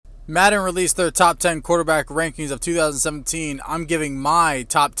Madden released their top 10 quarterback rankings of 2017. I'm giving my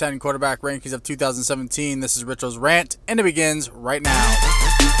top 10 quarterback rankings of 2017. This is Richo's rant, and it begins right now.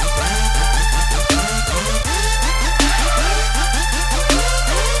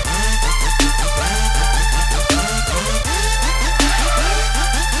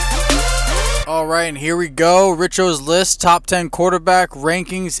 Alright, and here we go. Richo's list, top 10 quarterback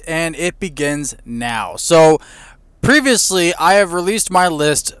rankings, and it begins now. So, previously, I have released my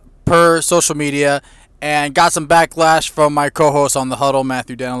list per social media and got some backlash from my co-hosts on The Huddle,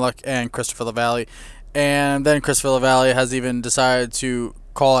 Matthew Daniluk and Christopher LaValle. And then Christopher LaValle has even decided to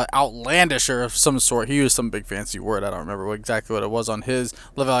call it outlandish or of some sort. He used some big fancy word. I don't remember exactly what it was on his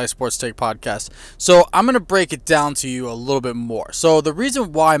LaValle Sports Take podcast. So I'm going to break it down to you a little bit more. So the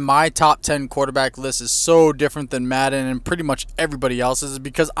reason why my top 10 quarterback list is so different than Madden and pretty much everybody else's is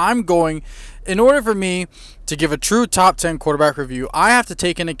because I'm going, in order for me to give a true top 10 quarterback review, I have to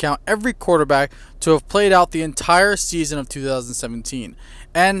take into account every quarterback to have played out the entire season of 2017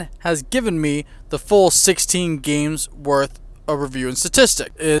 and has given me the full 16 games worth a review and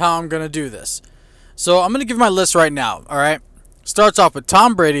statistic is how I'm going to do this. So I'm going to give my list right now, alright? Starts off with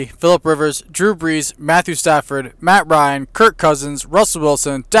Tom Brady, Phillip Rivers, Drew Brees, Matthew Stafford, Matt Ryan, Kirk Cousins, Russell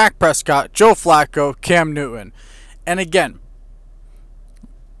Wilson, Dak Prescott, Joe Flacco, Cam Newton. And again,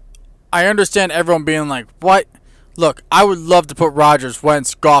 I understand everyone being like, what? Look, I would love to put Rodgers,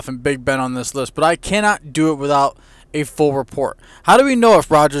 Wentz, Goff, and Big Ben on this list, but I cannot do it without a full report. How do we know if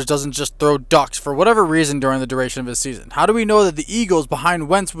Rodgers doesn't just throw ducks for whatever reason during the duration of his season? How do we know that the Eagles behind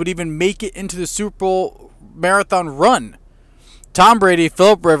Wentz would even make it into the Super Bowl marathon run? Tom Brady,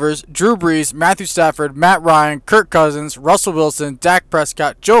 Phillip Rivers, Drew Brees, Matthew Stafford, Matt Ryan, Kirk Cousins, Russell Wilson, Dak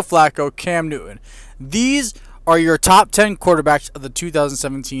Prescott, Joe Flacco, Cam Newton. These are your top 10 quarterbacks of the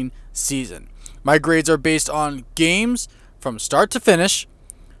 2017 season. My grades are based on games from start to finish,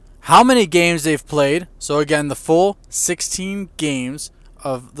 how many games they've played. So again, the full 16 games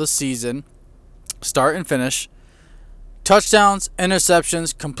of the season, start and finish, touchdowns,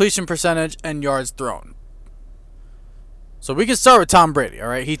 interceptions, completion percentage, and yards thrown. So we can start with Tom Brady, all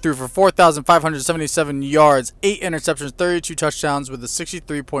right? He threw for 4,577 yards, 8 interceptions, 32 touchdowns with a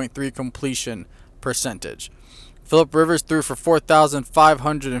 63.3 completion percentage. Phillip Rivers threw for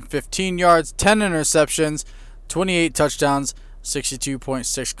 4,515 yards, 10 interceptions, 28 touchdowns,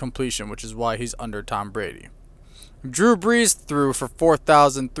 62.6 completion, which is why he's under Tom Brady. Drew Brees threw for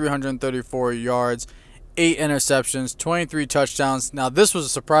 4,334 yards, 8 interceptions, 23 touchdowns. Now, this was a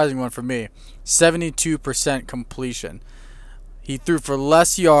surprising one for me. 72% completion. He threw for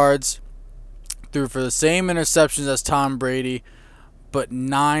less yards, threw for the same interceptions as Tom Brady, but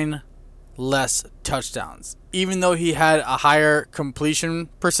 9 less touchdowns. Even though he had a higher completion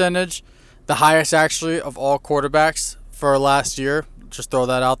percentage, the highest actually of all quarterbacks for last year, just throw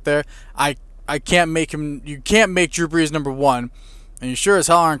that out there. I can't make him. You can't make Drew Brees number 1, and you sure as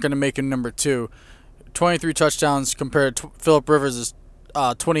hell aren't going to make him number 2. 23 touchdowns compared to Phillip Rivers'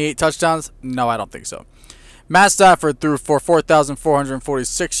 28 touchdowns. No, I don't think so. Matt Stafford threw for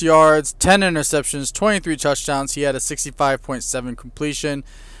 4,446 yards, 10 interceptions, 23 touchdowns. He had a 65.7 completion.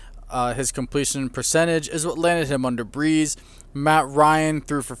 His completion percentage is what landed him under Brees. Matt Ryan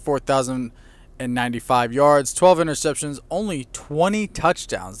threw for 4,095 yards, 12 interceptions, only 20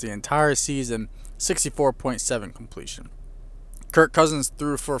 touchdowns the entire season, 64.7 completion. Kirk Cousins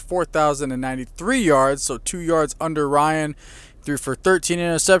threw for 4,093 yards, so 2 yards under Ryan. Threw for 13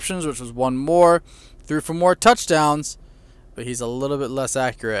 interceptions, which was 1 more. Threw for more touchdowns, but he's a little bit less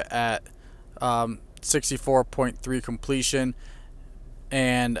accurate at 64.3 completion,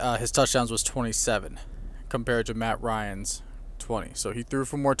 and his touchdowns was 27 compared to Matt Ryan's 20. So he threw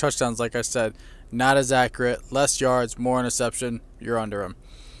for more touchdowns, like I said, not as accurate, less yards, more interception, you're under him.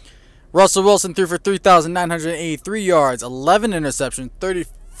 Russell Wilson threw for 3,983 yards, 11 interceptions,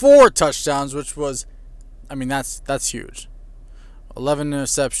 34 touchdowns, which was, I mean, that's huge. 11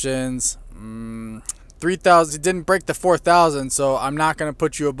 interceptions, 3,000. He didn't break the 4,000, so I'm not going to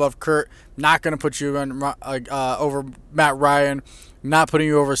put you above Kurt. Not going to put you over Matt Ryan. Not putting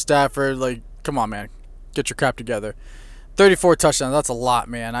you over Stafford. Like, come on, man. Get your crap together. 34 touchdowns. That's a lot,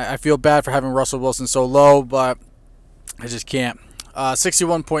 man. I feel bad for having Russell Wilson so low, but I just can't.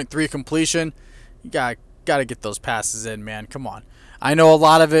 61.3 completion. You got to get those passes in, man. Come on. I know a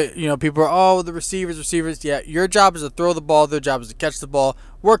lot of it, people are, the receivers. Yeah, your job is to throw the ball. Their job is to catch the ball.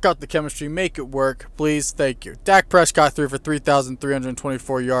 Work out the chemistry. Make it work. Please. Thank you. Dak Prescott threw for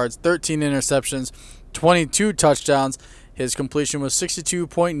 3,324 yards, 13 interceptions, 22 touchdowns. His completion was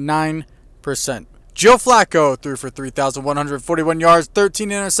 62.9%. Joe Flacco threw for 3,141 yards, 13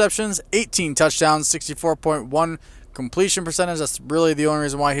 interceptions, 18 touchdowns, 64.1 completion percentage. That's really the only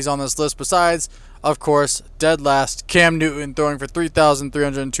reason why he's on this list. Besides, of course, dead last, Cam Newton throwing for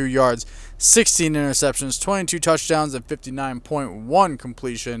 3,302 yards, 16 interceptions, 22 touchdowns, and 59.1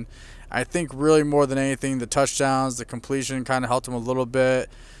 completion. I think really more than anything, the touchdowns, the completion kind of helped him a little bit.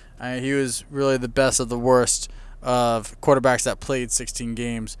 He was really the best of the worst of quarterbacks that played 16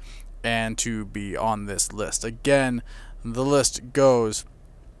 games and to be on this list. Again, the list goes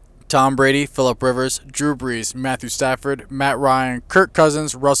Tom Brady, Phillip Rivers, Drew Brees, Matthew Stafford, Matt Ryan, Kirk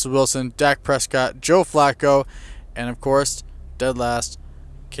Cousins, Russell Wilson, Dak Prescott, Joe Flacco, and of course, dead last,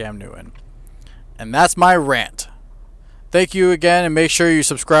 Cam Newton. And that's my rant. Thank you again, and make sure you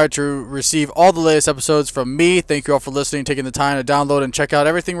subscribe to receive all the latest episodes from me. Thank you all for listening, taking the time to download and check out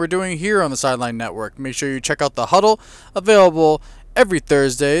everything we're doing here on the Sideline Network. Make sure you check out The Huddle, available every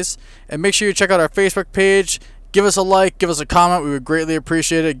Thursdays. And make sure you check out our Facebook page. Give us a like, give us a comment. We would greatly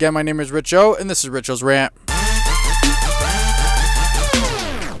appreciate it. Again, my name is Rich O, and this is Rich O's Rant.